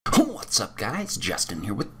What's up guys, Justin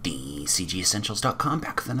here with the CGEssentials.com,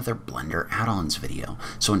 back with another Blender add-ons video.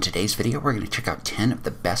 So in today's video we're going to check out 10 of the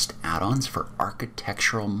best add-ons for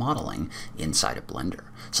architectural modeling inside of Blender.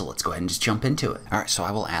 So let's go ahead and just jump into it. Alright, so I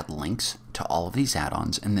will add links to all of these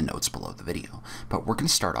add-ons in the notes below the video. But we're going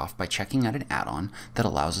to start off by checking out an add-on that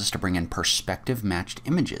allows us to bring in perspective matched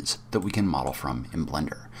images that we can model from in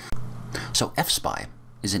Blender. So FSpy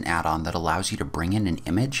is an add-on that allows you to bring in an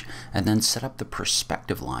image and then set up the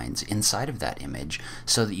perspective lines inside of that image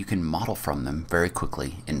so that you can model from them very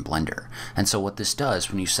quickly in Blender. And so what this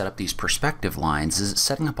does when you set up these perspective lines is it's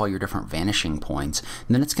setting up all your different vanishing points,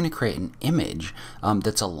 and then it's going to create an image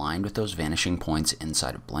that's aligned with those vanishing points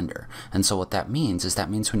inside of Blender. And so what that means is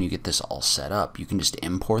when you get this all set up, you can just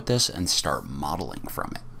import this and start modeling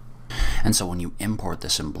from it. And so when you import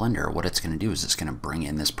this in Blender, what it's going to do is it's going to bring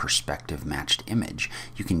in this perspective matched image.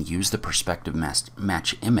 You can use the perspective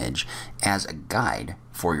match image as a guide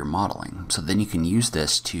for your modeling. So then you can use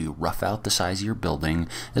this to rough out the size of your building,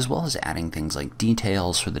 as well as adding things like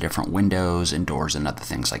details for the different windows and doors and other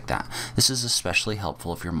things like that. This is especially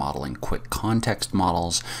helpful if you're modeling quick context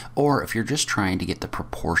models, or if you're just trying to get the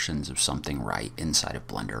proportions of something right inside of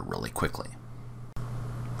Blender really quickly.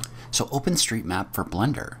 So OpenStreetMap for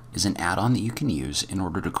Blender is an add-on that you can use in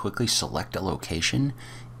order to quickly select a location,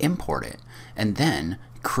 import it, and then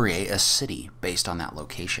create a city based on that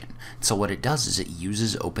location. So what it does is it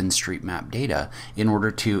uses OpenStreetMap data in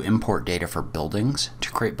order to import data for buildings,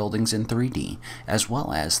 to create buildings in 3D, as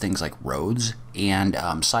well as things like roads and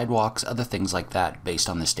sidewalks, other things like that based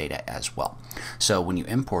on this data as well. So when you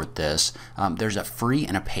import this, there's a free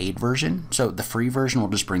and a paid version. So the free version will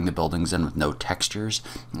just bring the buildings in with no textures.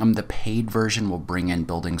 The paid version will bring in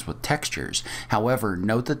buildings with textures. However,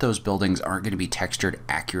 note that those buildings aren't going to be textured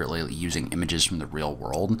accurately using images from the real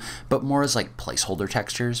world, but more as like placeholder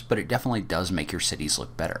textures, but it definitely does make your cities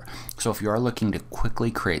look better. So if you are looking to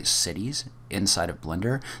quickly create cities inside of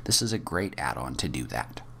Blender, this is a great add-on to do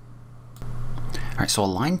that. Alright, so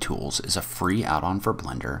Align Tools is a free add-on for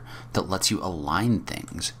Blender that lets you align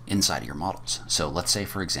things inside of your models. So let's say,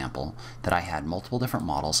 for example, that I had multiple different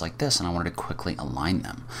models like this and I wanted to quickly align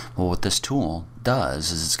them. Well, what this tool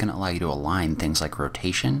does is it's going to allow you to align things like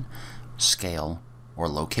rotation, scale, or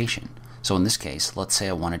location. So in this case, let's say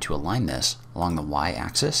I wanted to align this along the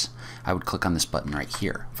y-axis, I would click on this button right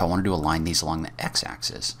here. If I wanted to align these along the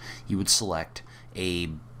x-axis, you would select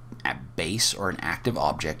a base or an active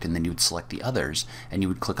object, and then you would select the others and you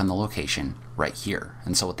would click on the location right here.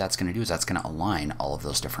 And so what that's going to do is that's going to align all of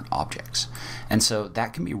those different objects. And so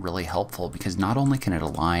that can be really helpful because not only can it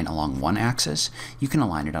align along one axis, you can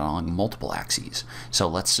align it along multiple axes. So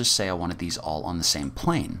let's just say I wanted these all on the same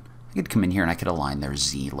plane. I could come in here and I could align their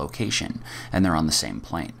Z location and they're on the same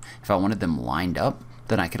plane. If I wanted them lined up,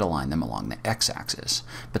 then I could align them along the x-axis.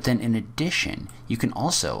 But then in addition, you can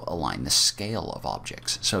also align the scale of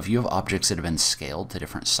objects. So if you have objects that have been scaled to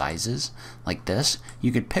different sizes, like this,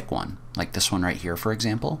 you could pick one, like this one right here, for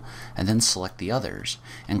example, and then select the others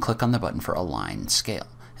and click on the button for Align Scale.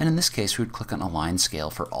 And in this case, we would click on Align Scale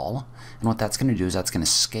for all, and what that's going to do is that's going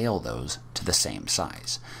to scale those to the same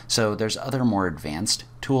size. So there's other more advanced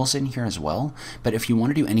tools in here as well, but if you want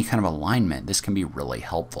to do any kind of alignment, this can be really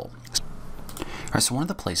helpful. Alright, so one of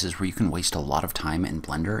the places where you can waste a lot of time in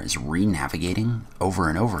Blender is re-navigating over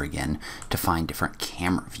and over again to find different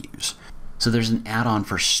camera views. So there's an add-on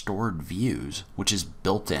for stored views, which is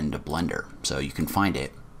built into Blender. So you can find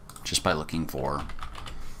it just by looking for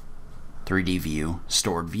 3D view,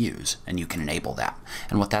 stored views, and you can enable that.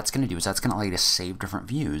 And what that's going to do is that's going to allow you to save different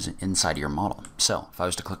views inside of your model. So if I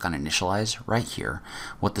was to click on Initialize right here,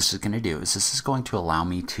 what this is going to do is this is going to allow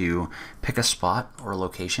me to pick a spot or a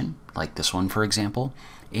location, like this one for example,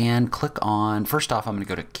 and click on, first off I'm going to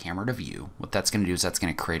go to Camera to View. What that's going to do is that's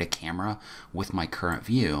going to create a camera with my current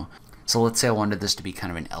view. So let's say I wanted this to be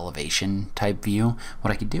kind of an elevation type view.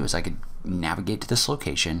 What I could do is I could navigate to this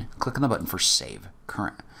location, click on the button for Save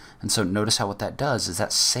Current. And so notice how what that does is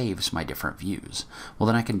that saves my different views. Well,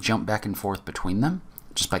 then I can jump back and forth between them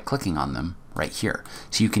just by clicking on them right here.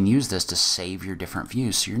 So you can use this to save your different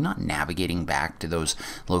views so you're not navigating back to those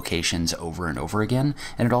locations over and over again.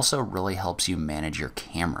 And it also really helps you manage your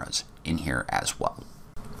cameras in here as well.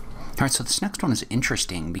 Alright, so this next one is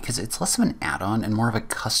interesting because it's less of an add-on and more of a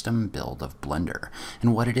custom build of Blender.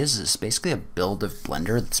 And what it is basically a build of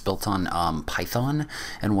Blender that's built on Python.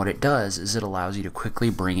 And what it does is it allows you to quickly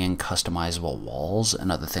bring in customizable walls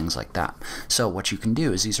and other things like that. So what you can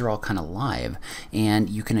do is these are all kind of live and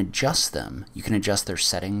you can adjust them. You can adjust their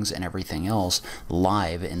settings and everything else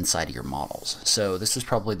live inside of your models. So this is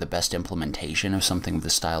probably the best implementation of something of the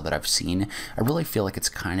style that I've seen. I really feel like it's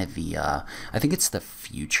kind of the, I think it's the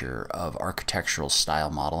future of architectural style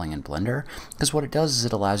modeling in Blender, because what it does is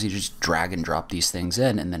it allows you to just drag and drop these things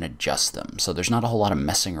in and then adjust them. So there's not a whole lot of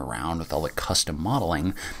messing around with all the custom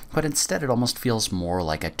modeling, but instead it almost feels more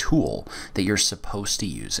like a tool that you're supposed to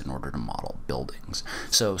use in order to model buildings.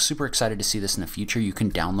 So super excited to see this in the future. You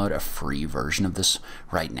can download a free version of this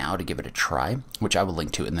right now to give it a try, which I will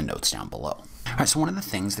link to in the notes down below. All right, so one of the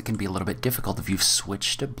things that can be a little bit difficult if you've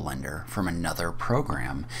switched to Blender from another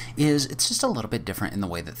program is it's just a little bit different in the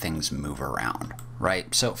way that things move around,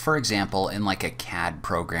 right? So for example, in like a CAD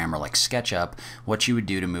program or like SketchUp, what you would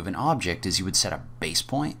do to move an object is you would set a base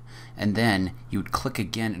point and then you would click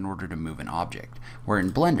again in order to move an object. Where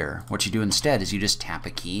in Blender, what you do instead is you just tap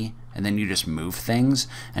a key and then you just move things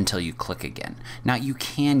until you click again. Now you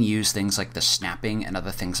can use things like the snapping and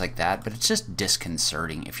other things like that, but it's just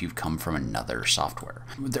disconcerting if you've come from another software.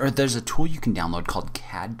 There's a tool you can download called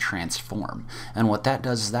CAD Transform, and what that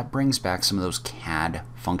does is that brings back some of those CAD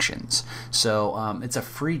functions. So it's a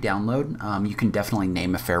free download. You can definitely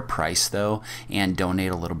name a fair price though and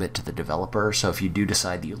donate a little bit to the developer. So if you do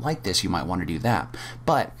decide that you like this, you might want to do that.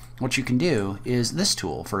 But what you can do is this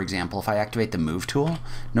tool, for example, if I activate the move tool,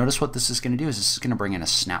 notice what this is going to do is this is going to bring in a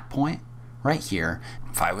snap point right here.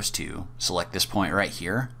 If I was to select this point right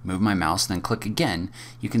here, move my mouse, and then click again,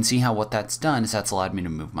 you can see how what that's done is that's allowed me to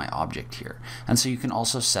move my object here. And so you can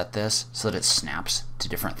also set this so that it snaps to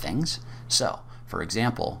different things. So for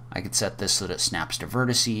example, I could set this so that it snaps to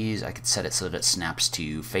vertices, I could set it so that it snaps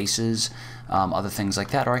to faces, other things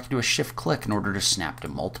like that, or I could do a shift click in order to snap to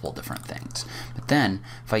multiple different things. But then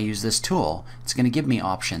if I use this tool, it's going to give me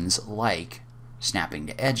options like snapping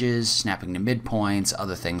to edges, snapping to midpoints,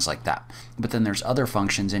 other things like that. But then there's other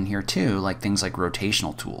functions in here too, like things like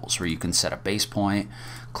rotational tools, where you can set a base point,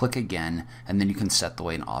 click again, and then you can set the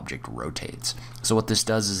way an object rotates. So what this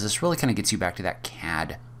does is this really kind of gets you back to that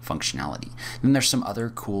CAD functionality. Then there's some other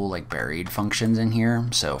cool like buried functions in here.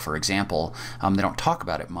 So for example, they don't talk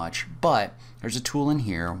about it much, but there's a tool in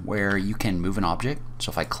here where you can move an object.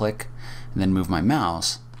 So if I click and then move my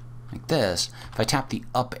mouse like this, if I tap the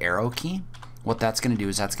up arrow key, what that's going to do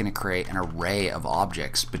is that's going to create an array of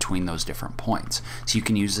objects between those different points. So you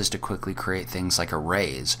can use this to quickly create things like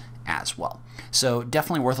arrays as well. So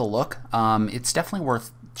definitely worth a look. It's definitely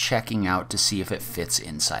worth checking out to see if it fits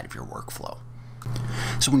inside of your workflow.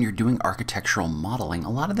 So when you're doing architectural modeling, a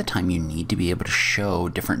lot of the time you need to be able to show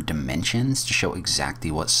different dimensions to show exactly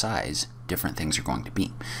what size different things are going to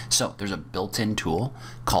be. So there's a built-in tool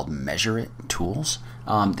called MeasureIt tools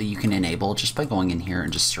that you can enable just by going in here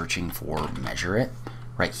and just searching for MeasureIt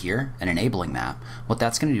right here and enabling that. What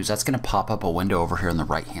that's going to do is that's going to pop up a window over here on the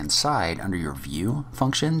right hand side under your view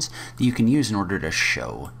functions that you can use in order to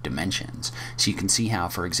show dimensions. So you can see how,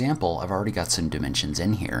 for example, I've already got some dimensions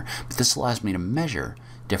in here, but this allows me to measure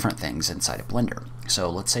different things inside of Blender. So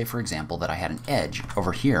let's say, for example, that I had an edge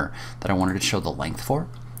over here that I wanted to show the length for.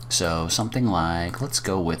 So something like, let's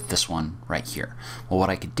go with this one right here. Well, what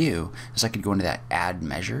I could do is I could go into that add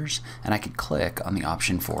measures and I could click on the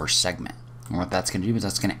option for segment. And what that's going to do is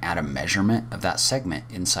that's going to add a measurement of that segment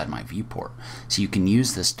inside my viewport. So you can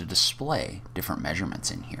use this to display different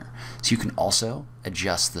measurements in here. So you can also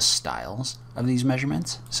adjust the styles of these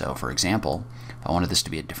measurements. So for example, if I wanted this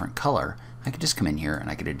to be a different color, I could just come in here and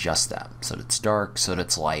I could adjust that so that it's dark, so that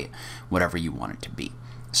it's light, whatever you want it to be.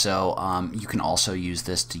 So you can also use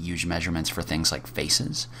this to use measurements for things like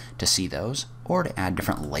faces, to see those, or to add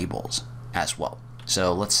different labels as well.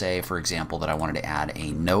 So let's say, for example, that I wanted to add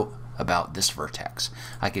a note about this vertex.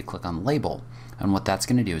 I could click on label, and what that's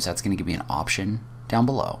going to do is that's going to give me an option down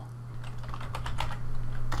below.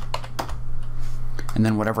 And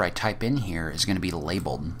then whatever I type in here is going to be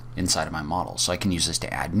labeled inside of my model. So I can use this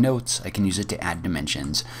to add notes, I can use it to add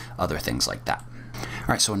dimensions, other things like that. All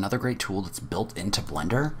right, so another great tool that's built into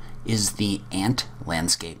Blender is the Ant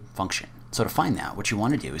Landscape function. So to find that, what you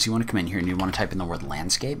want to do is you want to come in here and you want to type in the word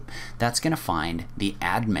landscape. That's going to find the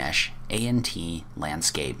Add Mesh ANT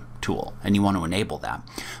Landscape tool, and you want to enable that.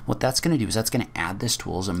 What that's going to do is that's going to add this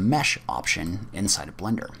tool as a mesh option inside of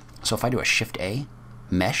Blender. So if I do a Shift A,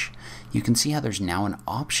 mesh, you can see how there's now an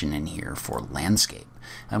option in here for landscape.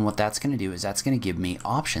 And what that's going to do is that's going to give me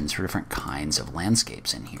options for different kinds of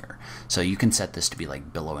landscapes in here. So you can set this to be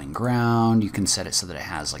like billowing ground, you can set it so that it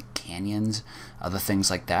has like canyons, other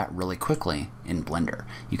things like that really quickly in Blender.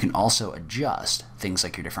 You can also adjust things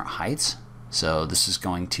like your different heights. So this is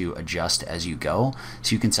going to adjust as you go.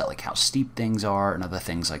 So you can set like how steep things are and other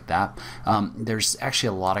things like that. There's actually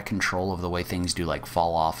a lot of control over the way things do like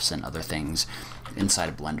fall offs and other things inside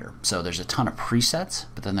of Blender. So there's a ton of presets,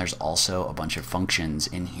 but then there's also a bunch of functions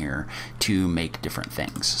in here to make different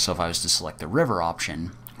things. So if I was to select the river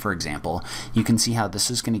option, for example, you can see how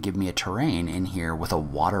this is going to give me a terrain in here with a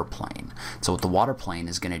water plane. So what the water plane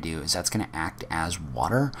is going to do is that's going to act as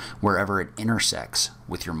water wherever it intersects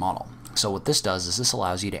with your model. So what this does is this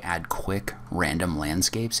allows you to add quick random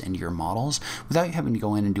landscapes into your models without you having to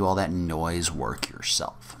go in and do all that noise work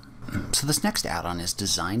yourself. So this next add-on is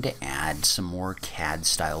designed to add some more CAD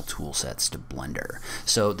style tool sets to Blender.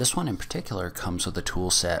 So this one in particular comes with a tool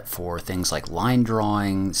set for things like line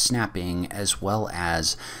drawing, snapping, as well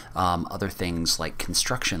as other things like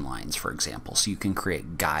construction lines, for example. So you can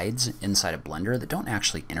create guides inside of Blender that don't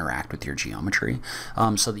actually interact with your geometry,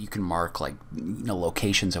 so that you can mark like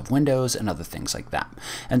locations of windows and other things like that.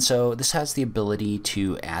 And so this has the ability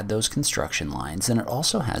to add those construction lines, and it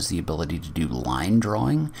also has the ability to do line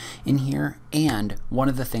drawing in here. And one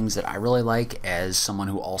of the things that I really like as someone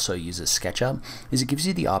who also uses SketchUp is it gives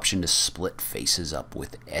you the option to split faces up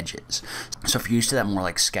with edges. So if you're used to that more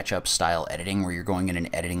like SketchUp style editing where you're going in and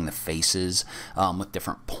editing the faces with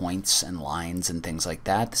different points and lines and things like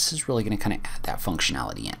that, this is really going to kind of add that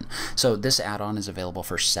functionality in. So this add-on is available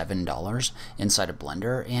for $7 inside of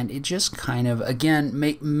Blender, and it just kind of, again,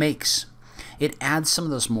 it adds some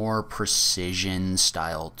of those more precision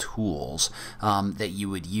style tools that you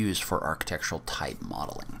would use for architectural type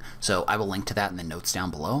modeling. So I will link to that in the notes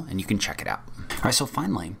down below and you can check it out. All right, so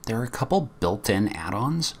finally, there are a couple built-in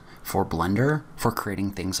add-ons for Blender for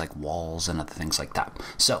creating things like walls and other things like that.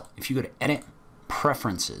 So if you go to Edit,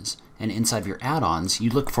 Preferences, and inside of your add-ons,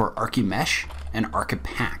 you look for Archimesh and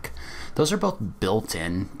Archipack. Those are both built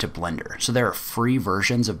in to Blender. So there are free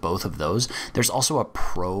versions of both of those. There's also a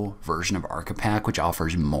pro version of Archipack, which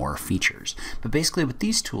offers more features. But basically what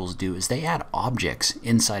these tools do is they add objects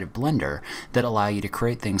inside of Blender that allow you to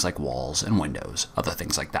create things like walls and windows, other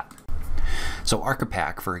things like that. So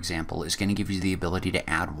Archipack, for example, is going to give you the ability to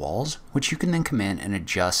add walls, which you can then come in and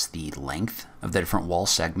adjust the length of the different wall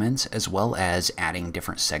segments, as well as adding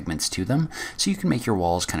different segments to them. So you can make your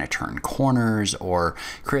walls kind of turn corners or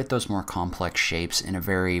create those more complex shapes in a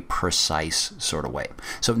very precise sort of way.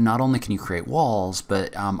 So not only can you create walls,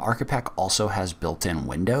 but Archipack also has built-in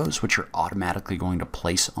windows, which are automatically going to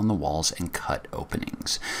place on the walls and cut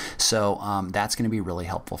openings. So that's going to be really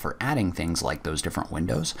helpful for adding things like those different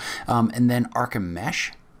windows. And then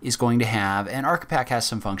Archimesh is going to have, and Archipack has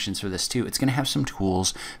some functions for this too, it's going to have some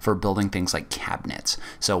tools for building things like cabinets.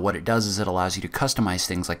 So what it does is it allows you to customize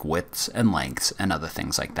things like widths and lengths and other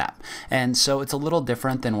things like that. And so it's a little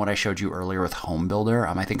different than what I showed you earlier with Home Builder.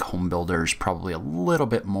 I think Home Builder is probably a little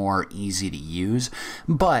bit more easy to use,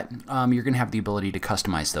 but you're going to have the ability to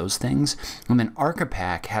customize those things. And then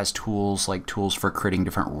Archipack has tools like tools for creating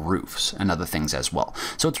different roofs and other things as well.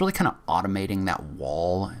 So it's really kind of automating that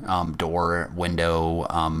wall, door,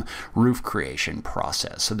 window, roof creation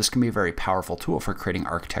process. So this can be a very powerful tool for creating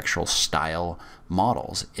architectural style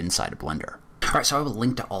models inside of Blender. All right, so I will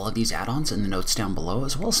link to all of these add-ons in the notes down below,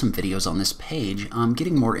 as well as some videos on this page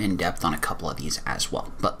getting more in-depth on a couple of these as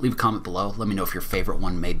well. But leave a comment below. Let me know if your favorite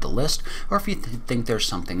one made the list, or if you think there's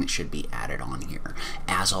something that should be added on here.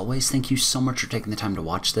 As always, thank you so much for taking the time to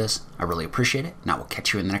watch this. I really appreciate it, and I will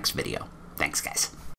catch you in the next video. Thanks, guys.